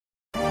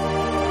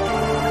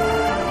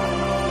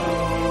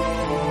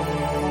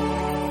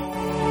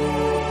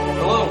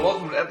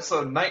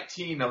episode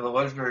 19 of the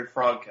Legendary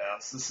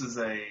Frogcast. This is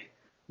a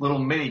little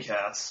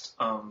mini-cast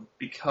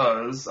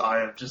because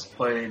I have just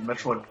played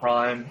Metroid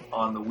Prime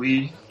on the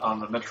Wii, on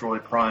the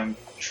Metroid Prime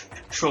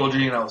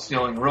trilogy, and I was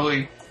feeling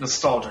really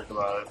nostalgic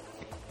about it.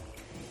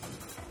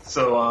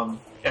 So,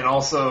 and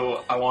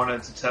also I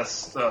wanted to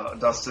test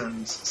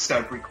Dustin's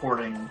Skype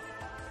recording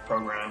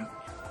program.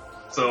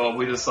 So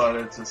we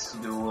decided just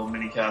to do a little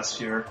mini-cast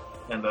here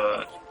and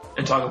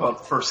talk about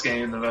the first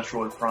game in the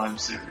Metroid Prime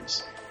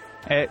series.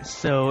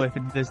 So if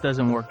this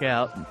doesn't work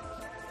out,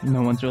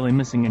 no one's really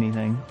missing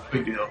anything.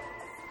 Big deal.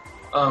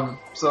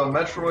 So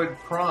Metroid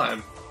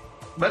Prime.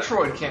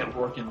 Metroid can't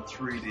work in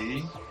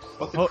 3D.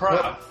 What the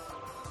crap?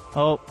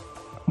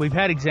 We've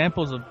had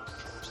examples of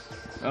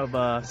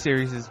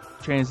series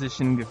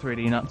transitioning to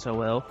 3D not so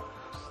well.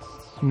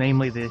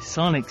 Namely, the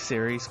Sonic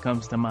series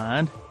comes to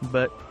mind,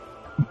 but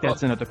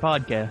that's another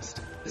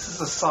podcast. This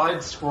is a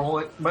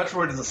side-scrolling...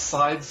 Metroid is a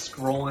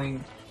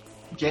side-scrolling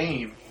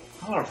game.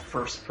 Not a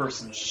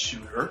first-person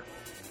shooter.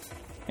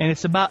 And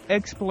it's about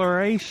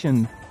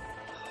exploration,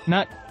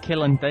 not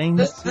killing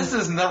things. This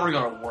is never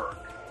going to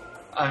work.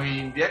 I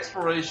mean, the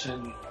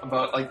exploration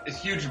about like a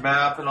huge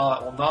map and all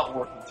that will not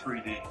work in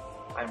 3D.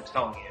 I'm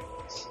telling you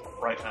this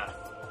right now.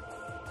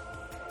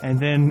 And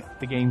then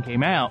the game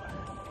came out,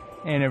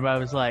 and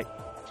everybody was like,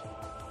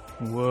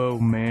 whoa,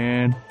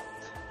 man.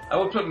 I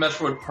would put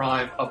Metroid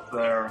Prime up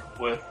there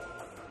with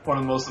one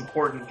of the most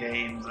important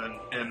games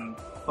in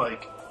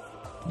like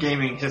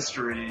gaming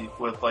history,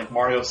 with like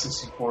Mario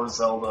 64,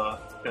 Zelda,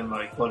 and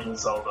like Legend of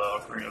Zelda,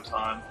 Ocarina of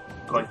Time,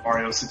 and, like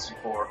Mario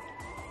 64.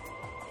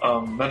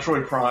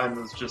 Metroid Prime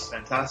is just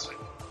fantastic.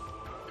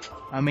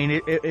 I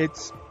mean,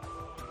 it's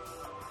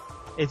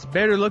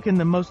better looking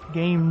than most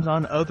games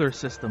on other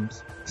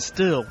systems.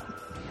 Still,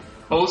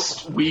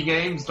 most Wii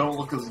games don't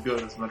look as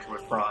good as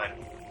Metroid Prime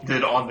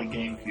did on the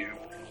GameCube.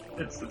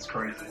 It's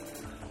crazy.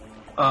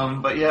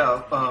 But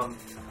yeah,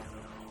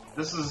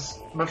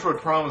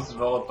 Metroid Prime was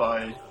developed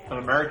by an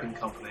American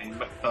company,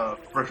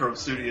 Retro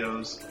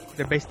Studios.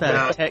 They're based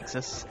out of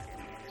Texas.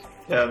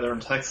 Yeah, they're in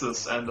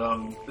Texas, and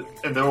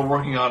they were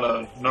working on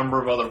a number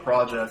of other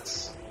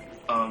projects,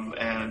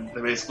 and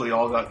they basically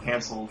all got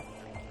canceled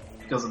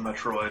because of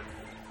Metroid.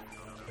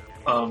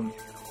 I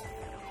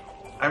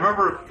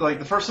remember, like,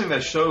 the first thing they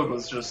showed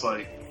was just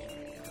like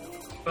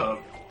a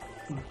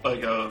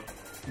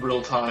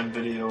real-time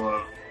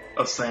video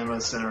of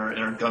Samus in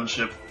her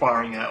gunship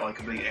firing at like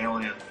a big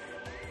alien.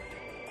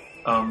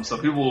 So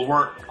people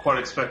weren't quite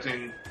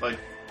expecting, like,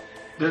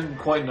 didn't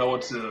quite know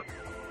what to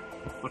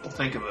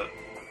think of it.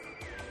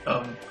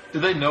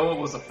 Did they know it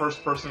was a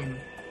first person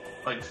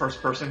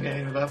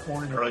game at that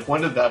point, or like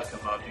when did that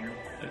come out?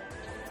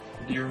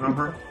 Do you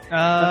remember?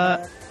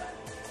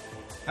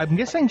 I'm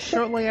guessing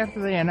shortly after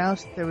they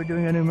announced they were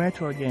doing a new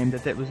Metroid game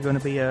that it was going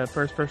to be a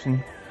first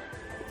person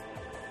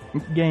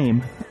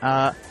game.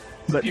 But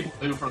people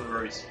knew from the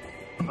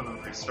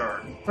very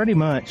start. Pretty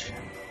much.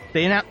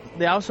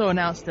 They also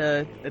announced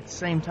at the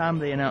same time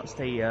they announced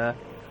a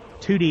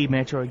 2D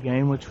Metroid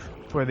game, which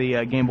for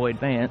the Game Boy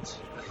Advance.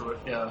 Metroid,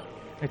 yeah.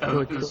 It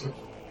was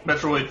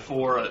Metroid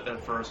 4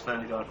 at first,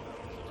 then it got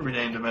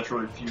renamed to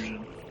Metroid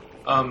Fusion.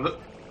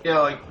 Yeah,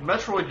 like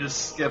Metroid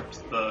just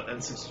skipped the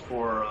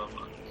N64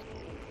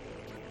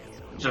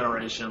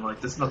 generation.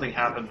 Like, nothing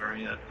happened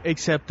during it.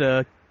 Except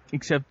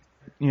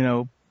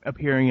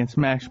appearing in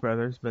Smash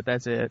Brothers, but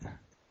that's it.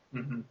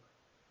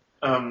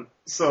 Mm-hmm.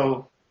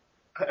 So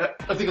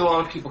I think a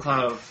lot of people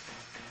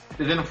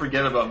they didn't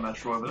forget about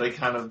Metroid, but they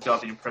kind of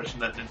got the impression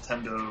that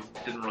Nintendo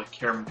didn't really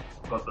care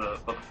about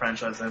the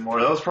franchise anymore.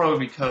 That was probably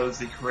because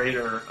the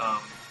creator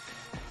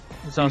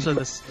was also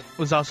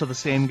the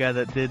same guy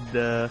that did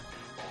the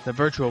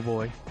Virtual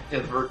Boy. Yeah,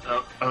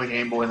 the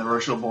Game Boy and the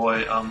Virtual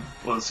Boy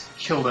was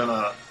killed in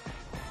a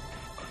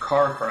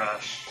car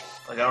crash.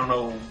 Like, I don't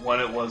know when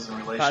it was in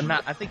relation.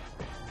 I think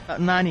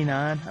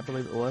 99, I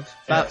believe it was.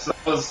 Yeah, so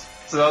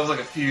that was like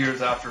a few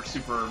years after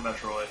Super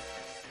Metroid.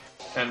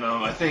 And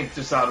I think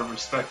just out of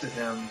respect to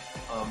him,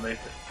 they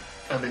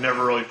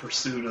never really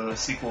pursued a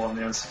sequel on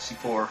the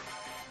N64.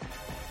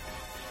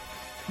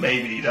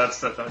 Maybe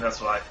that's what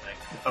I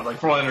think. Like,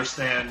 from what I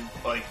understand,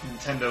 like,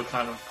 Nintendo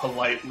kind of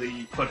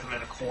politely put him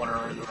in a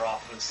corner in their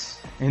office,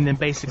 and then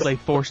basically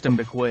forced him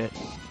to quit.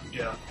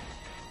 Yeah.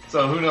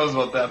 So who knows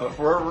about that? But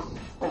for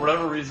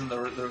whatever reason,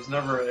 there was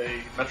never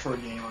a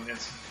Metroid game on the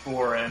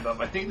N64, and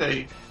I think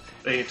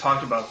they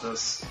talked about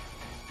this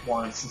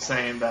once, and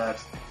saying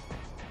that,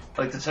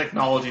 like, the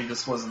technology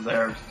just wasn't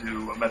there to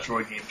do a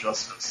Metroid game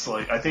justice.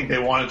 Like, I think they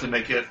wanted to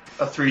make it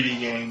a 3D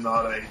game,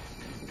 not a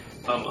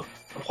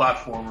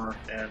platformer,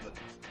 and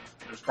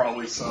there's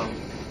probably some.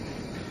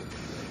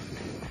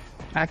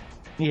 I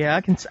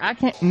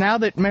can't. Now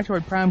that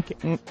Metroid Prime,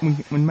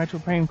 when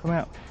Metroid Prime came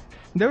out,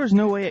 there was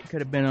no way it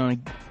could have been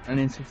on an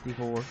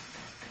N64.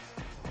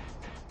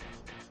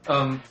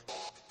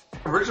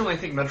 Originally, I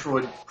think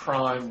Metroid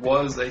Prime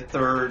was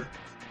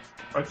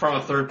from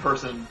a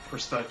third-person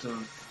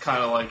perspective,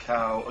 kind of like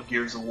how a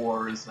Gears of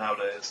War is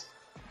nowadays.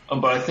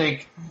 But I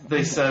think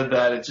they said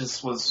that it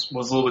just was a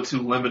little bit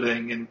too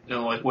limiting in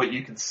like what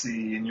you could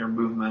see in your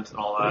movement and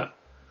all that.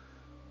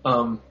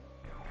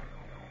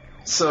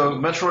 So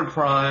Metroid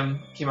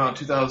Prime came out in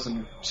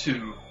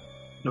 2002,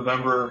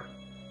 November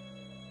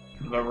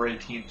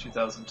 18th,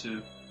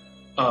 2002.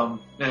 And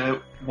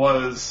it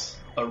was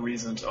a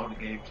reason to own a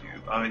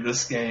GameCube. I mean,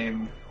 this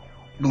game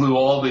blew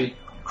all the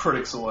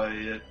critics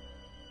away.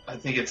 I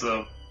think I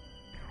don't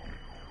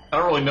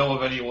really know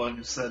of anyone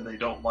who said they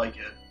don't like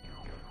it,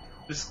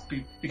 just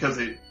because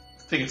they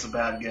think it's a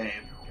bad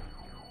game.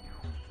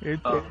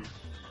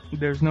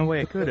 There's no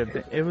way it could have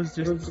been.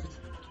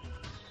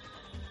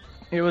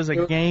 It was a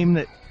game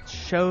that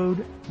showed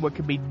what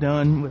could be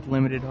done with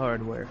limited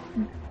hardware.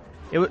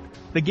 The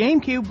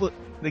GameCube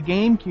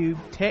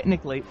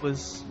technically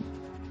was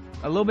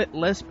a little bit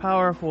less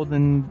powerful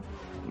than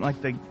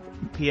like the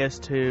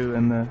PS2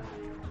 and the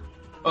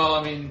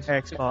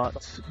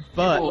Xbox,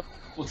 but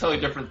we'll tell you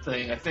a different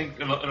thing. I think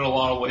in a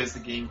lot of ways the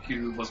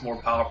GameCube was more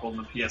powerful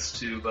than the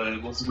PS2, but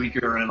it was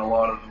weaker in a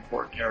lot of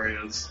important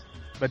areas.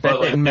 But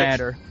that didn't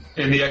matter.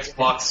 And the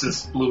Xbox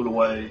just blew it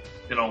away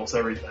in almost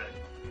everything.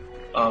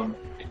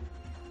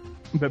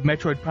 But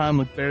Metroid Prime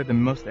looked better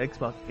than most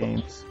Xbox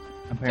games,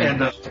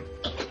 apparently.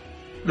 And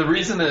the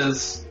reason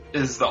is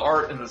the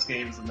art in this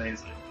game is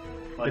amazing.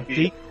 Like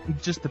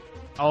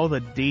all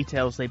the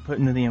details they put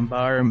into the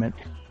environment.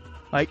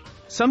 Like,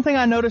 something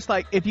I noticed,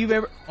 like, if you've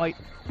ever, like,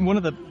 one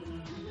of the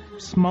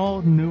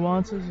small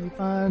nuances you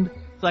find,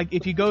 like,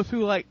 if you go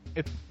through, like,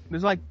 if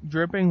there's, like,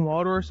 dripping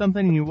water or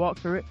something and you walk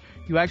through it,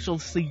 you actually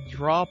see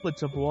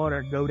droplets of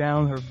water go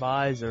down her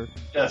visor.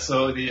 Yeah,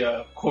 so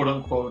the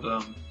quote-unquote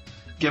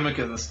gimmick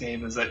of this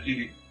game is that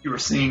you were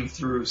seeing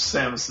through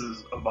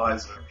Samus's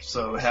visor.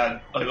 So it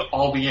had, like,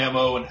 all the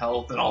ammo and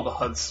health and all the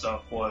HUD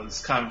stuff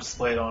was kind of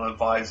displayed on a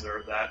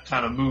visor that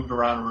kind of moved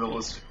around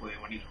realistically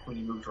when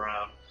you moved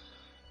around.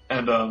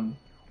 And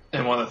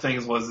one of the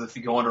things was if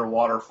you go under a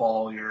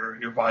waterfall,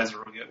 your visor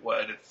will get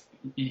wet.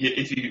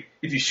 If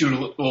you shoot a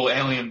little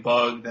alien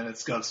bug, then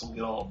its guts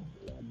will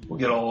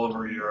get all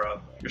over your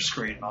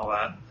screen and all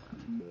that.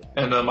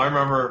 And I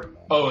remember.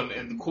 Oh,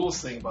 and the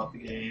coolest thing about the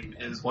game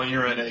is when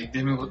you're in a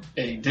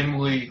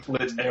dimly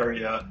lit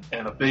area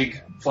and a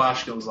big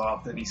flash goes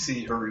off, then you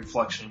see her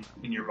reflection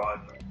in your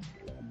visor.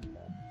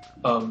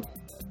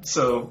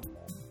 So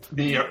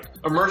the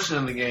immersion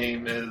in the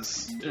game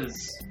is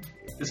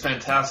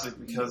fantastic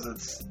because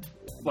it's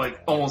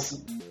like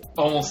almost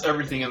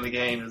everything in the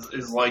game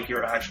is like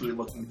you're actually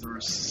looking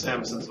through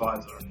Samus's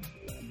visor.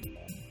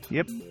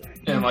 Yep.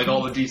 And like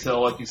all the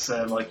detail, like you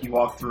said, like you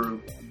walk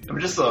through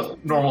just a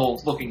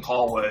normal looking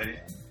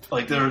hallway.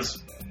 Like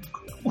there's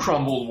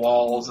crumbled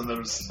walls and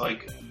there's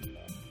like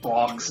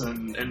rocks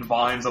and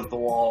vines up the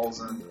walls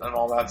and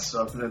all that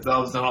stuff. And if that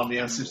was done on the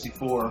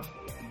N64,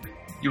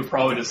 you would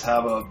probably just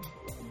have a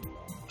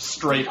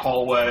straight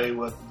hallway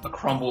with a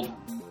crumbled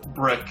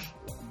brick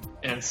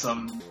and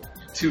some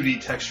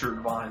 2D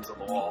textured vines on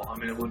the wall. I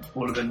mean, it would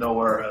have been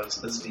nowhere as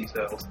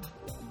detailed.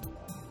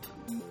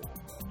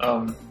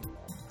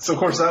 So of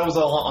course that was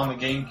all on the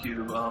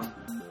GameCube.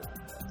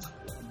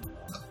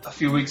 A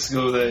few weeks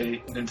ago,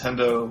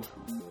 Nintendo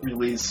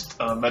released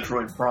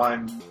Metroid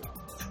Prime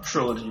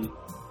Trilogy,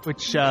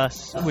 which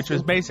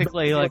was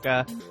basically like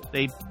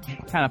they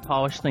kind of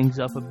polished things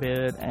up a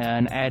bit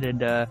and added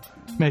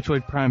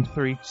Metroid Prime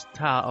 3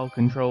 style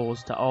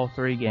controls to all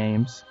three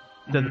games,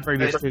 to the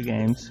previous two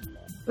games.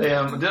 They did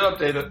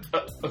update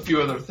a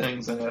few other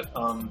things in it.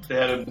 They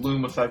added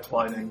bloom effect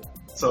lighting,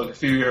 so in a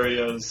few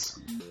areas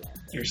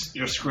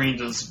your screen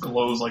just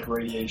glows like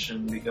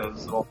radiation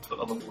because of all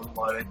the bloom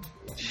lighting.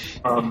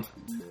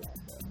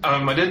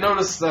 I did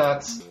notice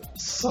that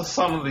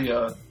some of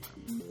the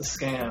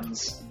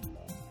scans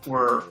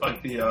were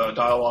like the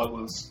dialogue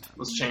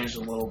was changed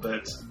a little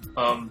bit.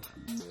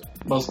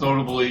 Most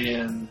notably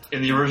in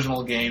the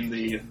original game,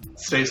 the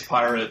space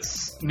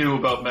pirates knew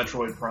about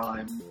Metroid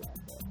Prime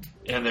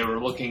and they were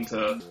looking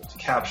to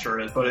capture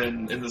it. But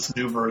in this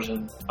new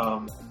version,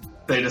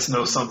 they just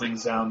know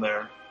something's down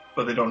there,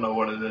 but they don't know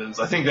what it is.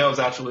 I think that was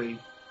actually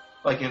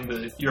like in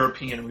the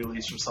European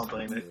release or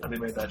something. They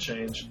made that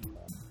change.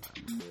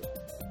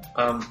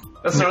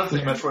 That's another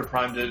thing Metroid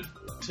Prime did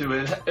too.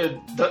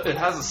 It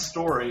has a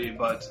story,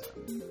 but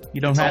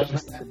you don't have.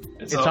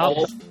 It's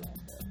all.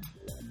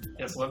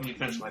 Yes, let me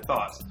finish my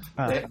thoughts.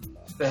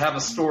 They have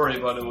a story,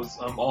 but it was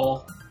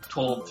all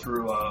told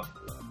through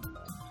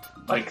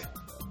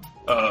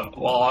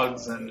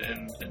logs and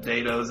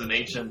datas and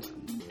ancient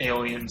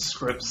alien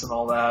scripts and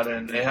all that,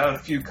 and it had a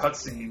few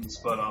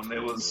cutscenes, but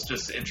it was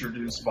just to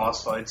introduce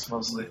boss fights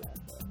mostly.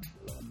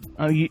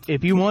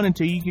 If you wanted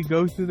to, you could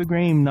go through the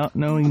game not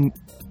knowing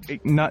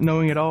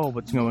at all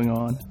what's going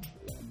on.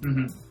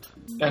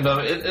 Mm-hmm. And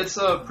it's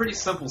a pretty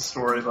simple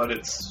story, but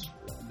it's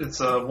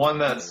one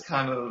that's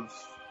kind of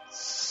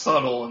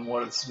subtle in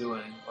what it's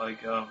doing,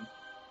 like about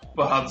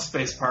how the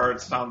space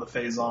pirates found the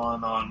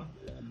Phazon on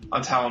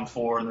Talon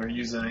 4, and they're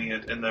using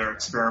it in their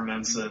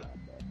experiments.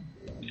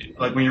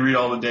 Like when you read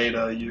all the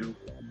data, you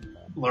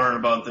learn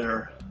about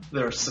their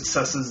their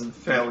successes and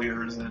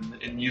failures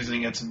and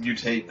using it to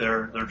mutate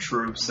their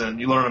troops. And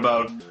you learn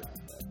about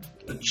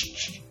the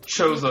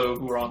Chozo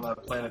who were on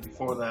that planet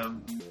before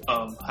them,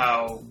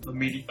 how the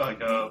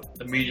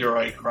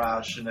meteorite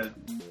crashed and it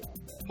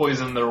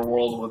poisoned their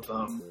world with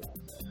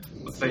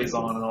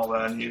Phazon and all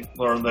that. And you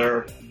learn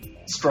their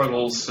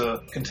struggles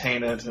to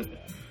contain it and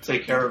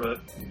take care of it.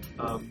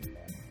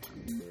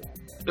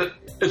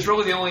 It's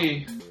really the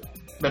only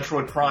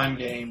Metroid Prime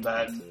game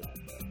that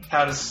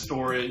had a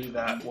story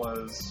that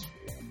was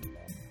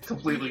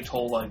completely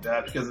told like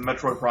that, because in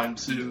Metroid Prime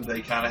 2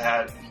 you kind of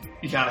had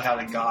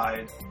a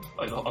guide,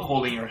 like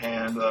holding your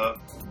hand,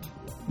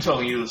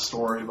 telling you the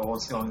story about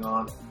what's going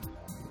on.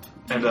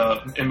 And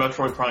in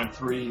Metroid Prime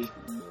 3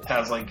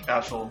 has like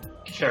actual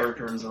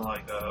characters and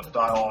like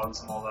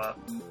dialogues and all that.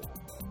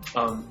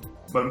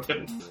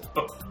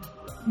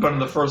 But in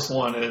the first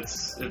one,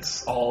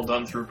 it's all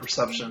done through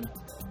perception.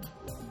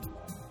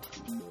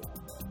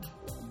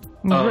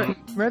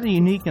 Rather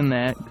unique in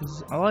that,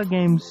 because a lot of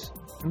games,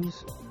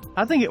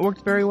 I think it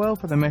worked very well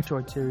for the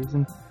Metroid series,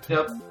 and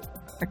yep.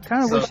 I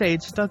kind of wish they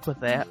had stuck with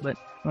that, but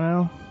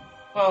well,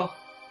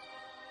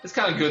 it's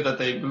kind of good that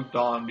they moved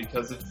on,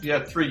 because if you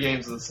had 3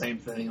 games of the same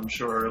thing, I'm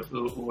sure it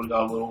would have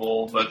got a little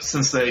old. But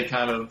since they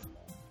kind of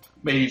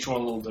made each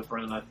one a little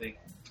different, I think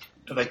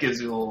that gives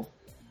you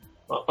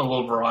a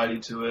little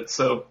variety to it.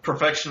 So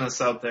perfectionists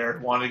out there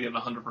who want to get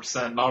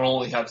 100% not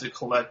only had to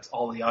collect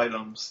all the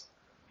items,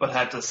 but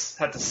had to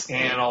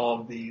scan all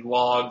of the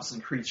logs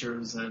and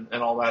creatures and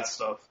all that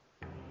stuff.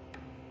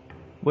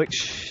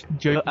 Which,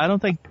 Joe, I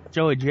don't think,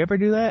 Joe, did you ever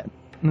do that?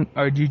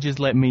 Or did you just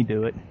let me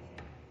do it?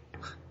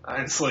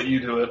 I just let you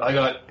do it. I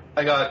got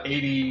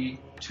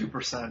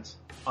 82%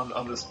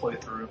 on this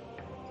playthrough.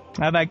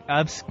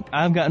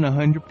 I've gotten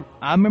 100.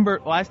 I remember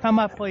last time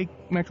I played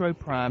Metroid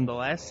Prime, the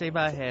last save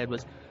I had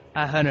was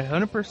I had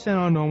 100%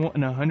 on normal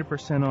and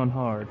 100% on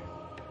hard.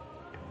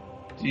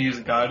 Do you use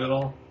a guide at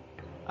all?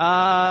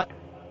 I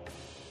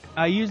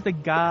used the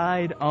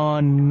guide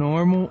on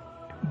normal,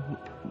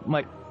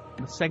 like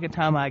the second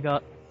time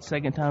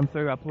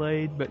through I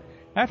played, but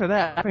after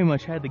that I pretty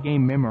much had the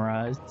game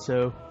memorized,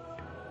 so.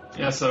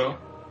 Yeah, so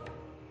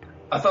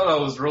I thought I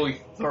was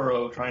really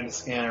thorough trying to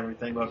scan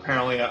everything, but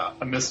apparently I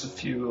missed a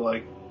few,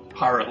 like,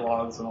 pirate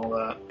logs and all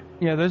that.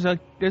 Yeah,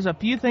 there's a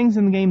few things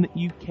in the game that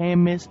you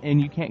can miss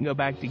and you can't go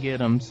back to get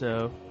them,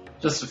 so.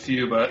 Just a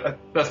few, but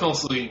that's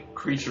mostly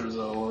creatures,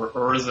 though,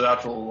 or is it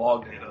actual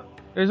log data?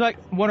 There's like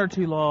 1 or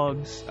 2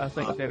 logs, I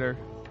think, that are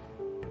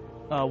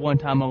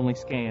one-time only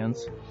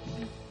scans.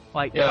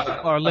 Like,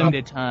 or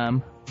limited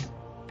time.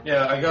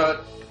 Yeah, I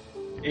got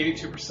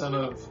 82%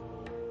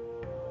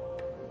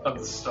 of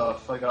the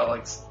stuff. I got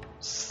like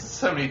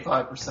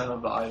 75%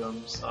 of the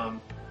items.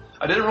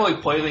 I didn't really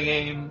play the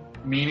game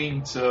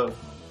meaning to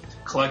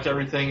collect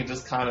everything. It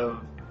just kind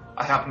of,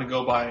 I happened to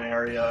go by an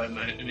area and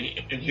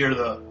hear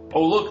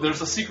oh look,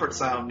 there's a secret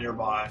sound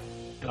nearby,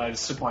 and I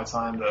just took my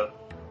time to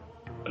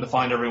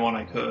find everyone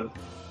I could.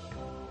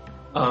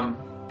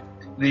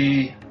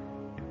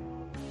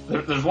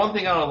 There's one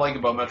thing I don't like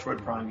about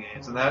Metroid Prime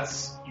games, and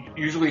that's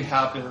usually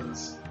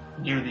happens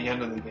near the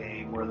end of the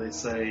game, where they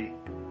say,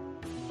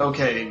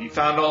 okay, you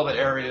found all the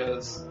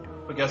areas,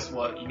 but guess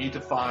what? You need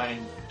to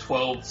find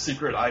 12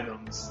 secret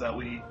items that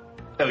we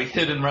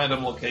hid in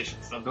random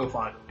locations. Now go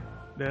find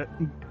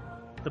them.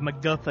 The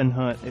MacGuffin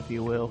hunt, if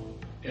you will.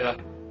 Yeah,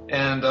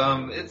 and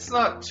it's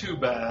not too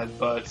bad,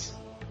 but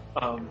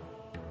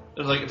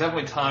there's like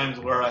definitely times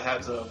where I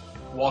had to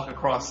walk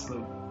across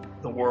the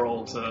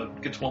world to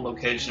get to one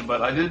location.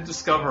 But I did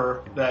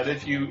discover that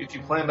if you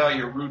planned out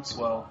your routes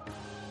well,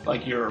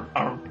 like your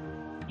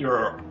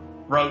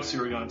routes you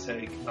were going to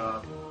take,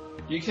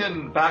 you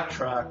can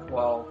backtrack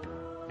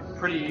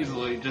pretty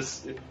easily.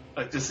 Just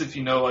if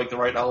you know like the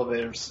right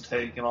elevators to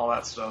take and all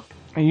that stuff.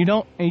 And you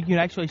can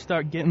actually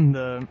start getting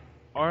the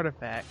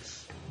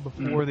artifacts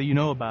before you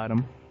know about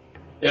them.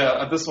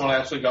 Yeah, at this one I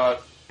actually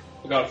got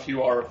a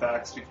few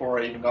artifacts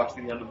before I even got to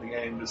the end of the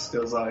game, just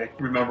because I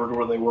remembered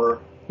where they were.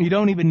 You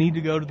don't even need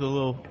to go to the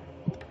little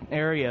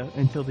area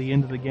until the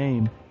end of the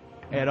game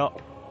at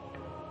all.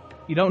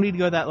 You don't need to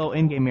go to that little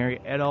in-game area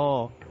at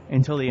all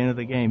until the end of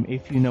the game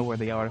if you know where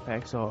the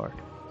artifacts are.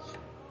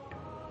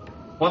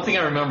 One thing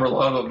I remember a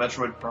lot about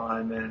Metroid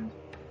Prime, and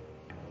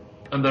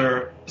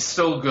they're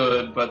still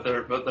good, but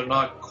they're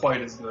not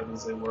quite as good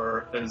as they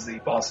were as the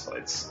boss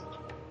fights.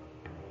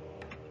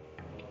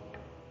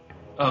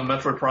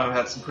 Metroid Prime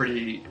had some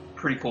pretty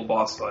cool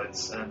boss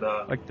fights, and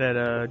like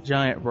that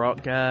giant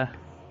rock guy.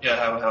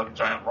 Yeah, have a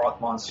giant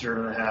rock monster,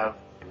 and they have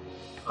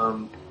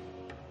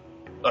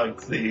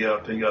like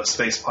the big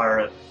space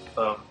pirate,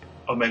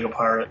 Omega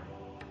Pirate,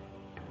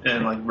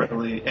 and like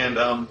Ridley. And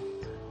I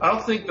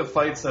don't think the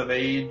fights have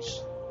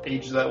aged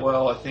that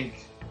well. I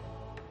think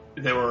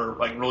they were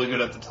like really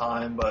good at the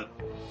time, but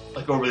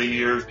like over the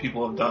years,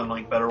 people have done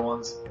like better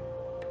ones,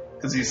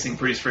 because these seem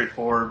pretty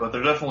straightforward. But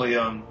they're definitely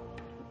one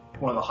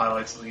of the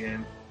highlights of the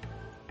game.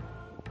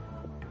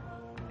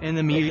 And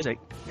the music.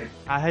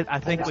 I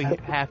think we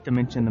have to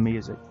mention the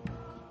music.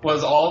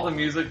 Was all the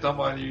music done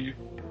by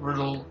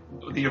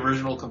the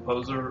original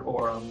composer,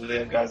 or do they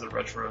have guys at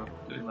Retro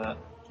doing that?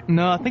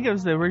 No, I think it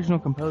was the original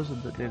composer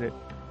that did it.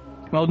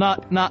 Well,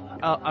 not.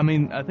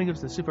 I think it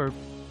was the Super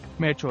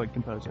Metroid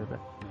composer. But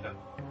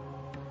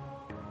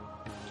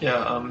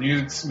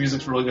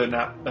music's really good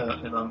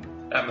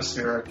and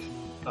atmospheric.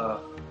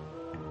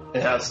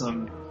 It has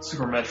some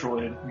Super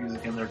Metroid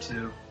music in there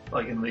too,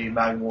 like in the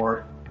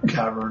Magmore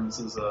caverns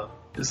is a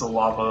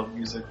lava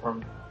music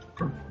from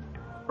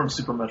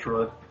Super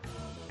Metroid.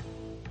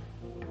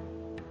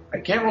 I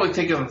can't really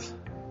think of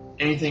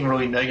anything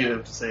really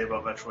negative to say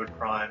about Metroid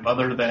Prime,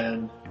 other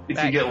than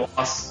if you get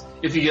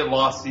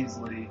lost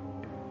easily,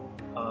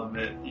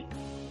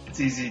 it's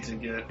easy to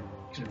get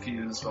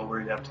confused about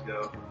where you have to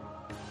go.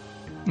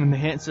 And the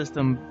hint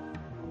system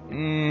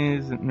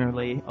isn't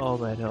really all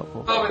that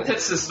helpful. The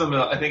hit system,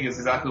 I think, is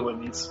exactly what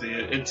it needs to be.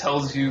 It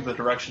tells you the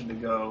direction to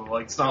go.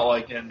 Like, it's not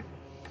like in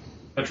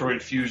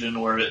Metroid Fusion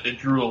where it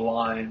drew a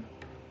line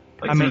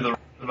through the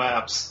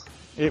maps.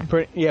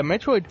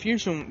 Metroid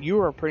Fusion, you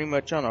were pretty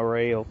much on a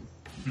rail.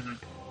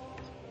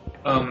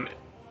 Mm-hmm.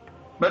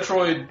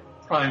 Metroid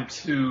Prime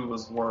 2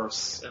 was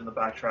worse in the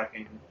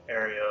backtracking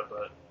area,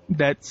 but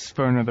that's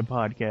for another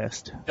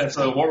podcast. And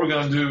so what we're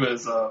going to do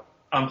is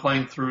I'm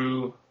playing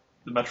through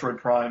the Metroid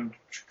Prime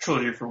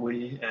trilogy for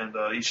Wii, and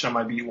each time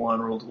I beat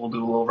one, we'll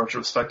do a little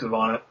retrospective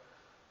on it,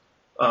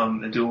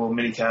 and do a little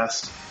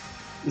mini-cast.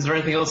 Is there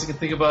anything else you can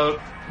think about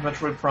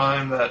Metroid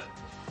Prime that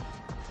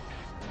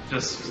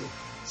just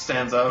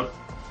stands out?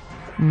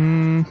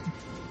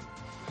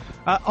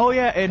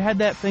 It had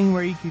that thing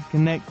where you could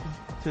connect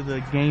to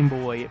the Game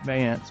Boy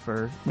Advance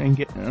and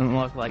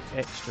unlock like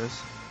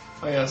extras.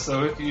 Oh yeah,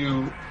 so if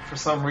you for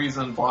some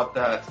reason bought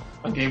that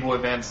on Game Boy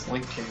Advance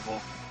link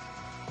cable,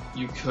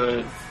 you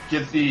could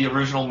get the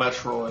original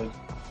Metroid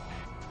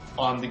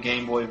on the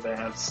Game Boy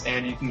Advance,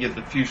 and you can get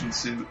the Fusion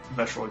Suit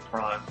Metroid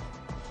Prime.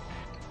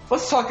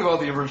 Let's talk about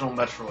the original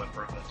Metroid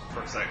for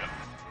a second.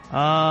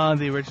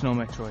 The original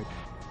Metroid.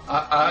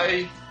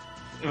 I'm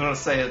going to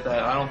say it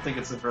that I don't think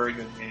it's a very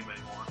good game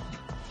anymore.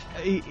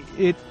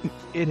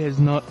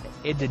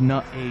 It did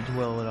not age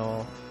well at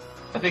all.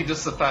 I think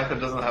just the fact that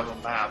it doesn't have a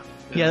map.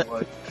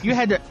 You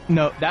had to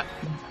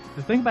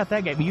the thing about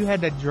that game, you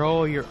had to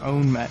draw your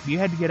own map. You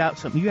had to get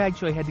out you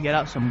actually had to get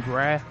out some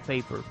graph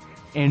paper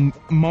and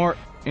mark,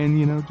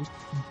 and just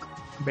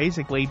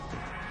basically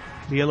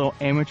be a little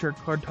amateur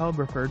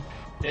cartographer.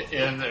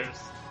 And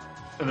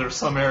there's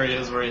some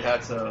areas where you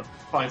had to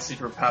find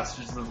secret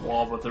passages in the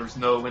wall, but there's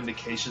no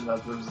indication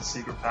that there was a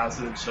secret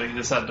passage, so you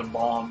just had to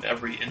bomb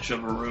every inch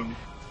of a room.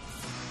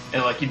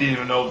 And you didn't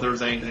even know if there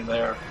was anything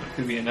there. It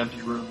could be an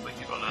empty room, but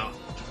you don't know.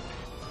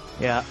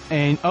 Yeah,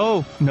 and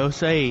no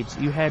saves.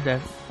 You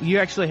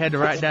actually had to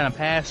write down a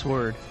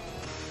password.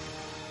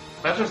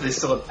 Imagine if they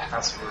still had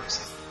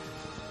passwords.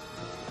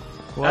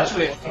 What?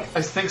 Actually,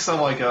 I think some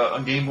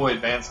a Game Boy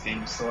Advance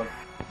game still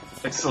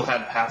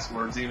had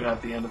passwords even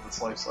at the end of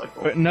its life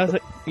cycle. But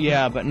nothing.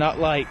 Yeah, but not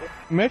like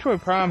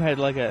Metroid Prime had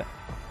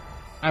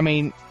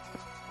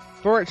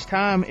for its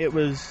time it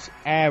was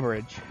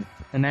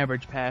an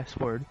average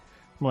password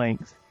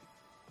length.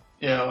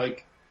 Yeah,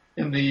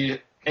 in the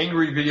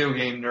angry video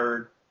game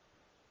nerd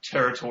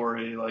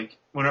territory,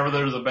 whenever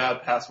there's a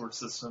bad password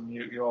system,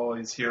 you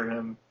always hear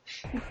him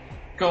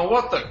going,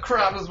 "What the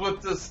crap is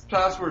with this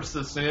password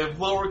system? You have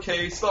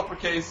lowercase,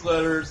 uppercase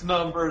letters,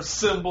 numbers,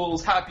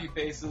 symbols, happy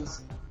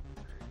faces."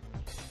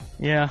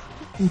 Yeah.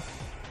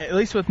 At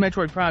least with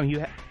Metroid Prime,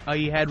 all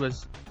you had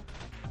was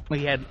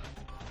you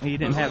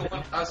didn't have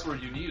one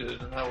password you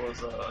needed, and that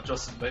was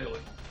Justin Bailey.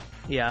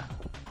 Yeah.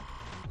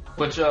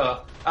 Which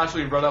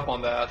actually read up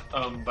on that.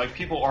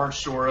 People aren't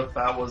sure if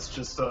that was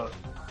just a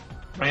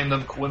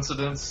random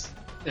coincidence,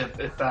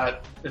 if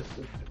that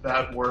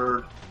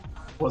word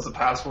was a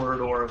password,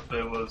 or if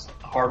it was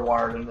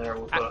hardwired in there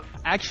with a.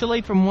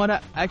 Actually,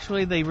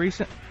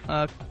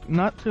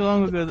 not too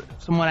long ago,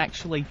 someone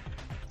actually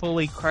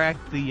fully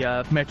cracked the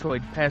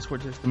Metroid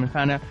password system and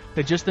found out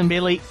that Justin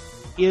Bailey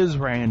is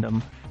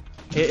random.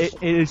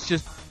 It's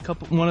just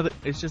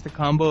it's just a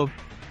combo of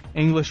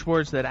English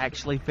words that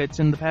actually fits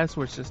in the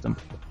password system.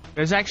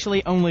 There's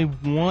actually only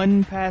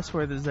one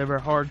password that's ever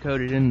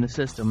hard-coded in the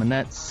system, and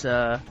that's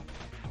the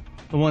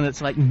one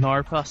that's like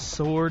Narpas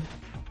Sword.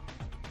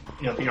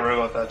 Yeah, I think I read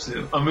about that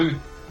too. It'd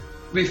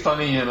be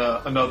funny in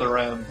another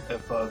end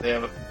if they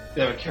have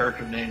a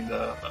character named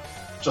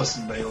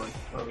Justin Bailey.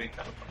 That'd be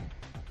kind of funny.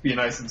 Be a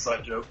nice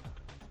inside joke.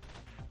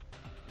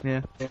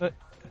 Yeah.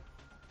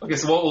 Okay,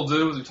 so what we'll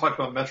do is we talk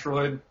about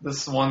Metroid.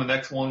 This one, the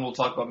next one, we'll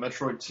talk about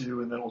Metroid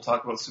 2, and then we'll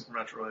talk about Super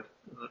Metroid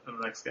in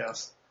the next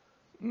cast.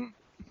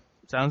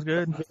 Sounds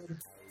good.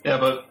 Yeah,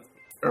 but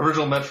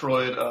original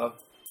Metroid,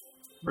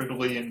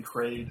 Ridley and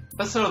Kraid.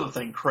 That's another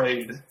thing.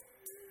 Kraid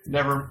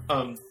never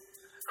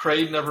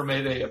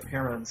made an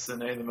appearance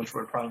in any of the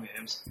Metroid Prime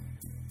games.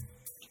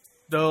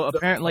 Though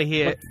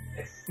apparently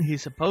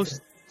he's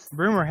supposed.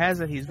 Rumor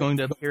has it he's going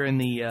to appear in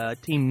the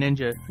Team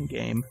Ninja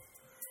game.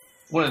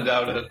 Wouldn't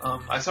doubt it.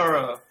 I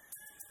saw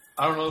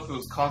I don't know if it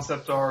was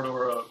concept art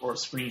or a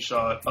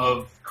screenshot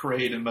of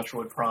Kraid in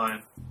Metroid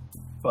Prime,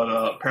 but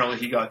apparently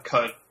he got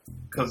cut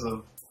because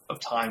of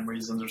time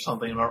reasons or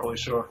something. I'm not really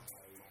sure.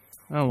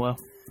 Oh well.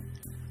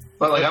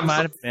 But like,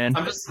 Might have been.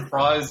 I'm just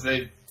surprised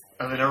they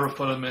never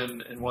put him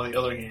in one of the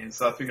other games.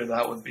 So I figured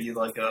that would be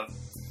like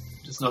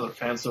just another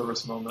fan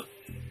service moment.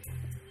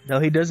 Though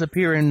he does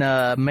appear in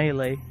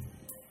Melee.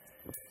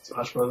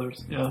 Smash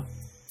Brothers, yeah,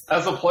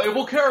 as a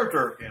playable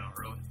character. Yeah,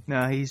 really.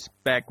 No, he's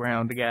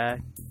background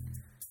guy.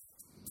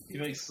 He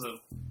makes the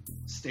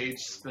stage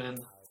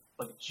spin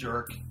like a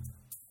jerk.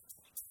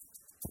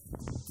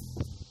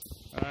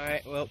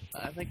 Alright, well,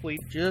 I think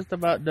we've just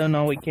about done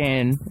all we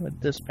can with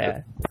this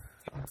path.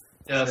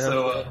 Yeah,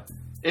 so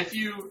if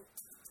you've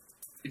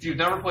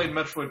never played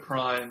Metroid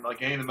Prime,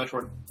 like any of the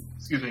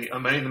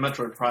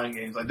Metroid Prime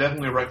games, I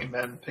definitely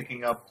recommend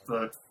picking up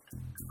the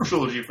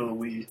trilogy for the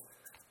Wii.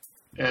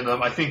 And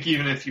I think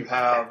even if you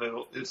have,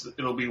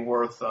 it'll be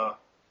worth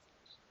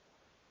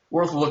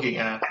looking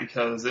at,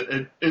 because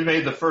it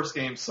made the first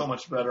game so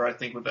much better. I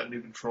think with that new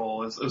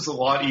control, it was a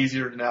lot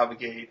easier to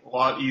navigate, a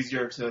lot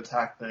easier to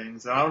attack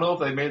things. And I don't know if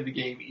they made the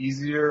game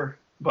easier,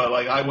 but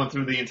like I went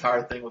through the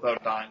entire thing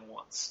without dying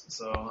once.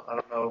 So I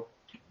don't know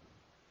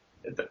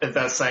if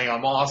that's saying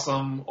I'm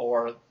awesome,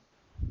 or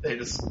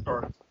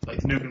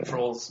like new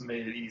controls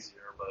made it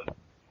easier. But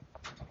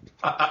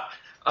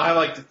I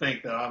like to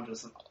think that I'm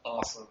just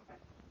awesome.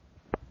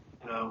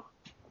 You know.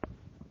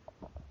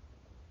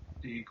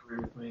 Do you agree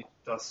with me,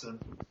 Dustin?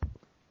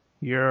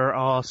 You're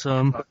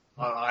awesome.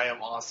 I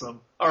am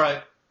awesome. All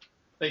right.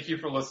 Thank you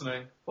for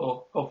listening.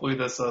 Well, hopefully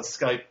this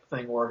Skype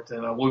thing worked,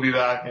 and we'll be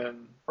back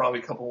in probably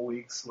a couple of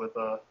weeks with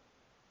Metroid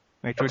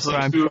episode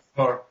Prime. 2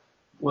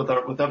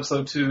 with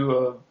episode 2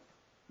 of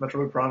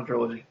Metroid Prime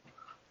Trilogy.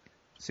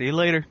 See you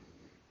later.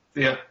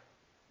 See ya.